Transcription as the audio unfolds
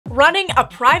Running a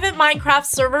private Minecraft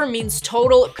server means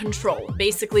total control.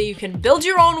 Basically, you can build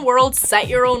your own world, set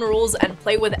your own rules, and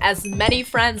play with as many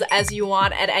friends as you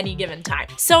want at any given time.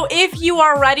 So if you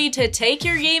are ready to take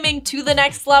your gaming to the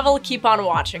next level, keep on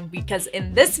watching, because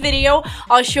in this video,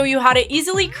 I'll show you how to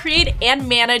easily create and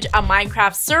manage a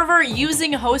Minecraft server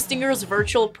using Hostinger's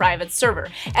virtual private server.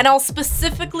 And I'll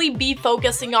specifically be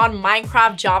focusing on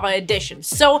Minecraft Java Edition.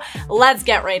 So let's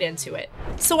get right into it.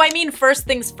 So first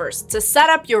things first, to set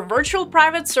up your virtual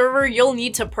private server, you'll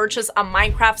need to purchase a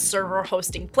Minecraft server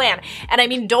hosting plan.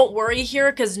 And don't worry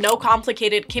here, because no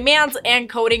complicated commands and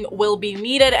coding will be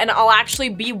needed, and I'll actually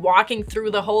be walking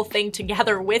through the whole thing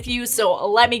together with you, so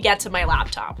let me get to my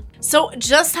laptop. So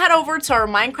just head over to our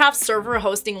Minecraft server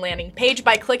hosting landing page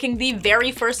by clicking the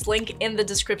very first link in the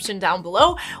description down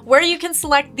below, where you can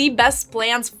select the best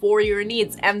plans for your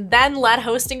needs, and then let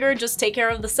Hostinger just take care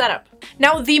of the setup.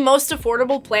 Now, the most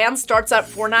affordable plan starts at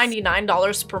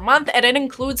 $499 per month, and it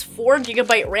includes 4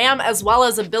 GB RAM as well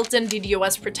as a built-in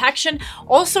DDoS protection,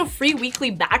 also free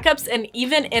weekly backups, and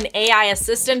even an AI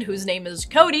assistant whose name is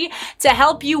Cody to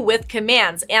help you with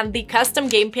commands. And the custom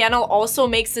game panel also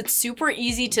makes it super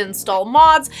easy to install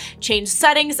mods, change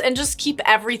settings, and just keep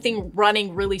everything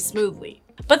running really smoothly.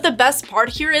 But the best part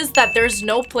here is that there's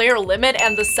no player limit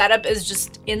and the setup is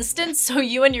just instant, so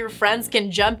you and your friends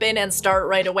can jump in and start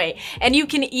right away. And you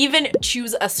can even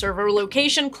choose a server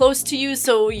location close to you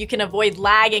so you can avoid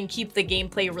lag and keep the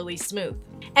gameplay really smooth.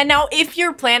 And now, if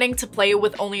you're planning to play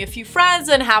with only a few friends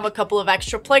and have a couple of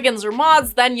extra plugins or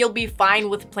mods, then you'll be fine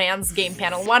with plans Game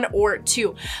Panel 1 or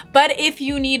 2. But if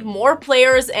you need more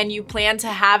players and you plan to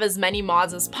have as many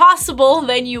mods as possible,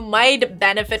 then you might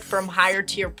benefit from higher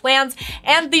tier plans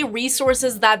and the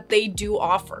resources that they do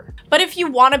offer. But if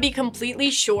you want to be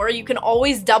completely sure, you can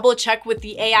always double check with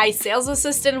the AI sales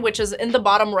assistant, which is in the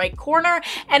bottom right corner,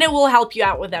 and it will help you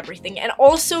out with everything. And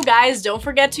also, guys, don't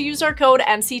forget to use our code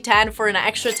MC10 for an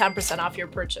extra 10% off your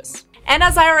purchase. And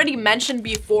as I already mentioned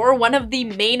before, one of the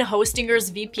main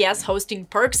Hostinger's VPS hosting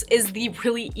perks is the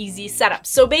really easy setup.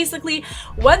 So basically,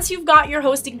 once you've got your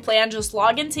hosting plan, just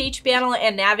log into hPanel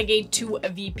and navigate to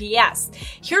VPS.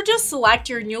 Here, just select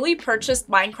your newly purchased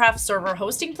Minecraft server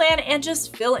hosting plan and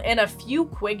just fill in a few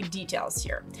quick details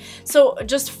here. So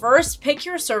just first, pick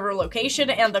your server location,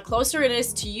 and the closer it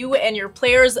is to you and your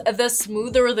players, the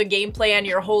smoother the gameplay and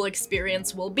your whole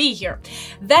experience will be here.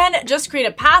 Then just create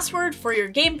a password for your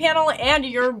game panel and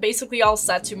you're basically all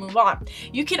set to move on.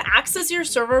 You can access your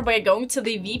server by going to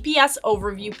the VPS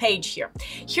overview page here.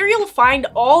 Here you'll find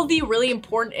all the really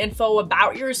important info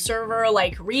about your server,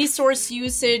 like resource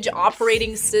usage,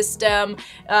 operating system,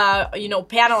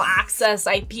 panel access,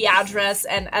 IP address,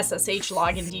 and SSH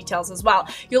login details as well.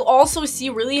 You'll also see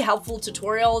really helpful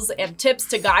tutorials and tips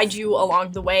to guide you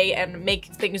along the way and make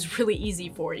things really easy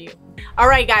for you.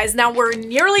 Alright guys, now we're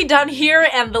nearly done here,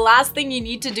 and the last thing you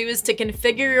need to do is to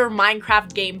configure your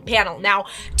Minecraft game panel. Now,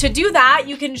 to do that,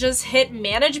 you can just hit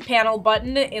Manage Panel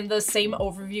button in the same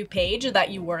overview page that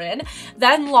you were in,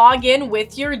 then log in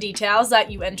with your details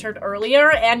that you entered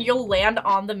earlier, and you'll land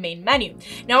on the main menu.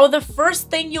 Now, the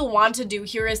first thing you'll want to do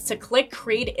here is to click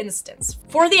Create Instance.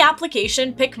 For the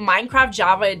application, pick Minecraft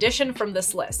Java Edition from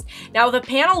this list. Now, the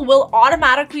panel will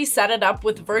automatically set it up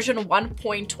with version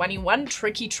 1.21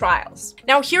 Tricky Trials.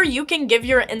 Now, here you can give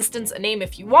your instance a name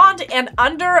if you want, and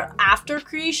under After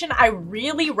Creation, I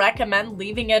really recommend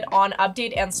leaving it on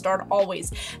Update and Start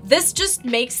Always. This just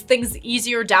makes things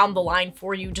easier down the line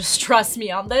for you, just trust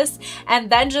me on this. And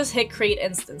then just hit Create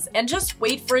Instance and just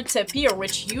wait for it to appear,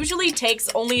 which usually takes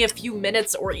only a few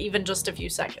minutes or even just a few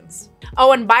seconds.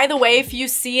 Oh, and by the way, if you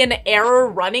see an error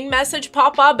running message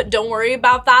pop up, don't worry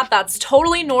about that. That's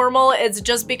totally normal. It's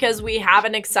just because we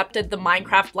haven't accepted the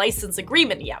Minecraft license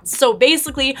agreement yet. So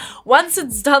basically, once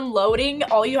it's done loading,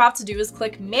 all you have to do is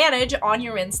click Manage on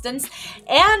your instance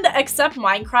and accept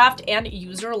Minecraft and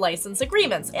user license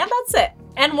agreements, and that's it.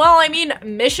 And well,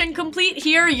 mission complete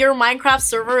here. Your Minecraft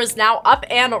server is now up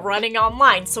and running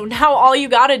online. So now all you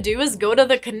gotta do is go to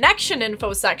the connection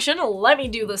info section. Let me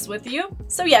do this with you.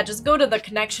 So yeah, just go to the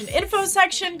connection info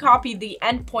section, copy the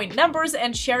endpoint numbers,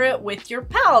 and share it with your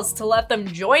pals to let them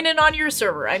join in on your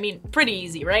server. Pretty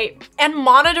easy, right? And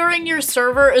monitoring your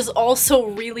server is also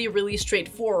really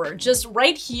straightforward. Just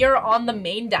right here on the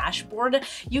main dashboard,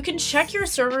 You can check your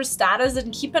server status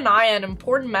and keep an eye on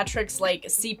important metrics like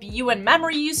CPU and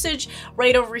memory usage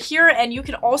right over here, and you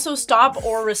can also stop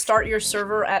or restart your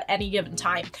server at any given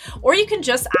time. Or you can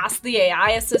just ask the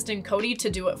AI assistant Cody to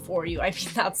do it for you. I mean,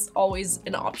 that's always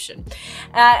an option.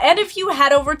 And if you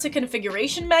head over to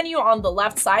configuration menu on the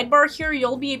left sidebar here,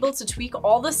 you'll be able to tweak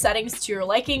all the settings to your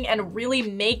liking and really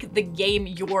make the game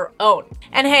your own.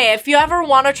 And hey, if you ever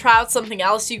want to try out something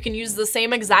else, you can use the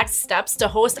same exact steps to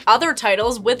host other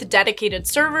titles with dedicated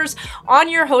servers on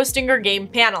your hosting or game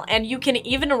panel. And you can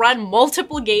even run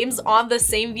multiple games on the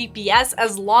same VPS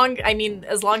as long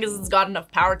as it's got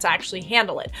enough power to actually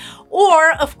handle it.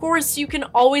 Or, of course, you can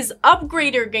always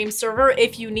upgrade your game server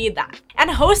if you need that. And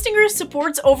Hostinger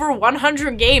supports over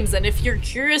 100 games, and if you're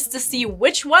curious to see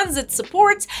which ones it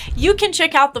supports, you can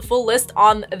check out the full list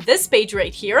on this page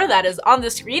right here that is on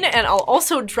the screen, and I'll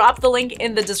also drop the link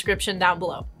in the description down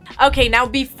below. Okay, now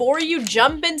before you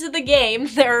jump into the game,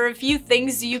 there are a few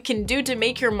things you can do to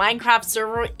make your Minecraft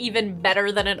server even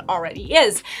better than it already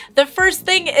is. The first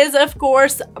thing is, of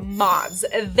course, mods.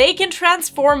 They can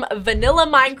transform vanilla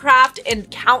Minecraft in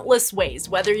countless ways.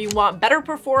 Whether you want better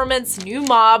performance, new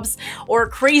mobs, or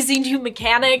crazy new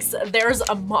mechanics, there's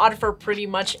a mod for pretty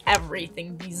much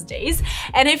everything these days.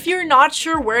 And if you're not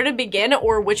sure where to begin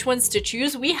or which ones to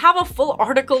choose, we have a full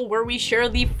article where we share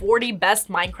the 40 best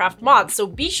Minecraft mods, so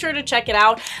be sure to check it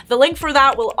out. The link for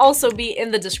that will also be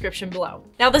in the description below.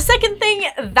 Now, the second thing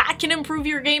that can improve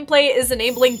your gameplay is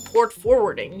enabling port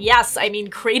forwarding. Yes, I mean,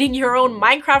 creating your own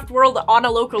Minecraft world on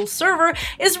a local server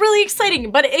is really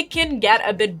exciting, but it can get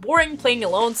a bit boring playing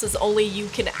alone since only you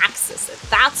can access it.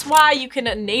 That's why you can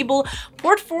enable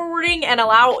port forwarding and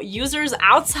allow users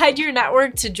outside your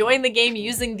network to join the game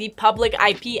using the public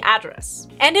IP address.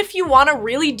 And if you want a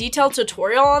really detailed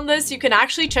tutorial on this, you can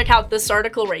actually check out this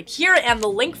article right here, and the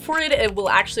link for it will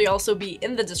actually also be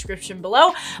in the description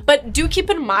below. But do keep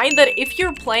in mind that if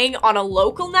you're playing on a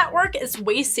local network, it's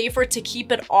way safer to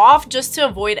keep it off just to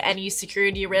avoid any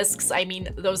security risks. I mean,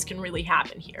 those can really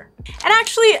happen here. And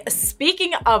actually,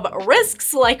 speaking of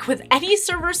risks, like with any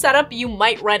server setup, you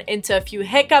might run into a few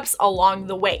hiccups along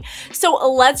the way. So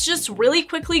let's just really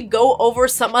quickly go over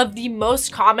some of the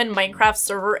most common Minecraft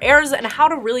server errors and how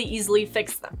to really easily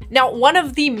fix them. Now, one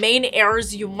of the main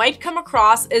errors you might come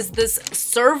across is this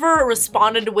server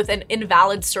responded with an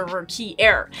invalid server key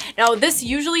error. Now, this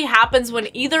usually happens when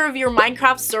either of your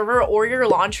Minecraft server or your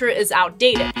launcher is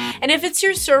outdated. And if it's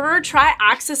your server, try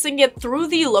accessing it through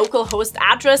the local host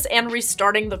address and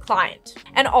restarting the client.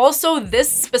 And also, this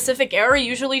specific error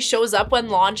usually shows up when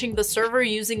launching the server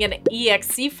using an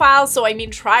exe file, so I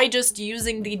mean, try just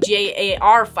using the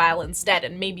jar file instead,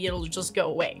 and maybe it'll just go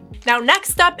away. Now,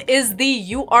 next up is the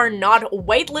 "you are not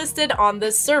whitelisted on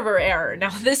this server" error. Now,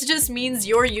 this just means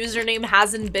your username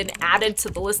hasn't been added to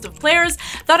the list of players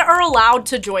that are allowed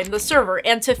to join the server.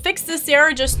 And to fix this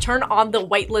error, just turn on the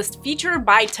whitelist feature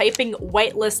by typing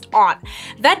whitelist on.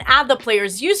 Then add the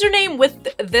player's username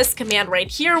with this command right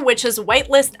here, which is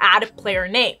whitelist add player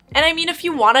name. And I mean, if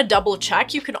you want to double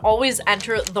check, you can always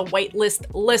enter the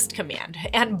whitelist list command.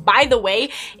 And by the way,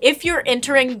 if you're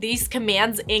entering these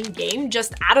commands in game,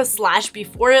 just add a slash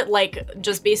before it, like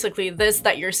just basically this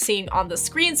that you're seeing on the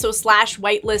screen. So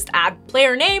 /whitelist add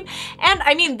player name. And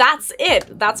I mean, that's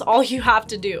it. That's all you have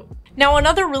to do. Now,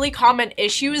 another really common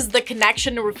issue is the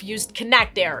connection refused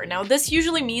connect error. Now, this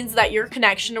usually means that your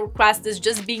connection request is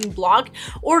just being blocked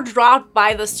or dropped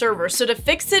by the server. So to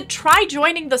fix it, try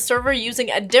joining the server using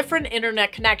a different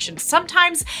internet connection.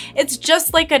 Sometimes it's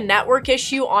just like a network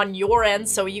issue on your end,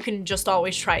 so you can just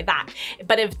always try that.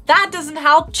 But if that doesn't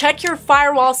help, check your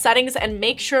firewall settings and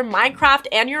make sure Minecraft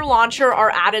and your launcher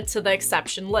are added to the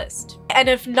exception list. And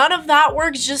if none of that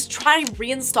works, just try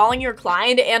reinstalling your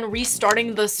client and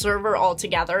restarting the server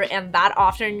altogether, and that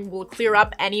often will clear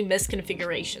up any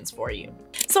misconfigurations for you.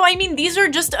 So I mean, these are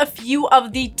just a few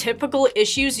of the typical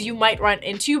issues you might run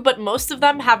into, but most of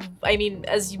them have, I mean,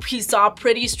 as we saw,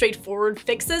 pretty straightforward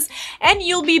fixes, and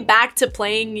you'll be back to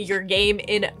playing your game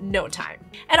in no time.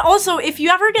 And also, if you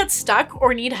ever get stuck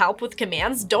or need help with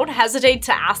commands, don't hesitate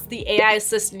to ask the AI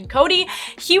assistant Cody.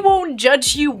 He won't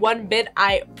judge you one bit,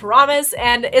 I promise,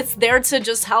 and it's there to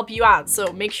just help you out,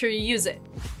 so make sure you use it.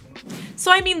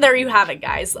 So I mean, there you have it,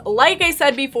 guys. Like I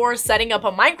said before, setting up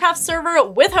a Minecraft server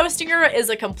with Hostinger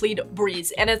is a complete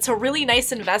breeze, and it's a really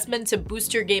nice investment to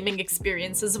boost your gaming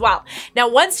experience as well. Now,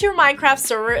 once your Minecraft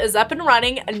server is up and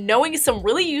running, knowing some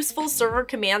really useful server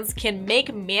commands can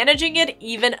make managing it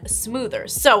even smoother.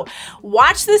 So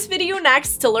watch this video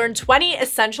next to learn 20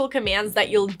 essential commands that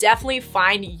you'll definitely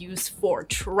find use for,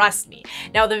 trust me.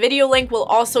 Now, the video link will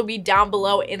also be down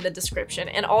below in the description,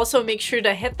 and also make sure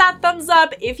to hit that thumbs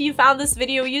up if you found this this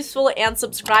video useful and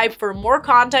subscribe for more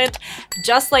content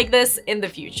just like this in the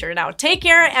future. Now take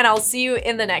care and I'll see you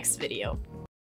in the next video.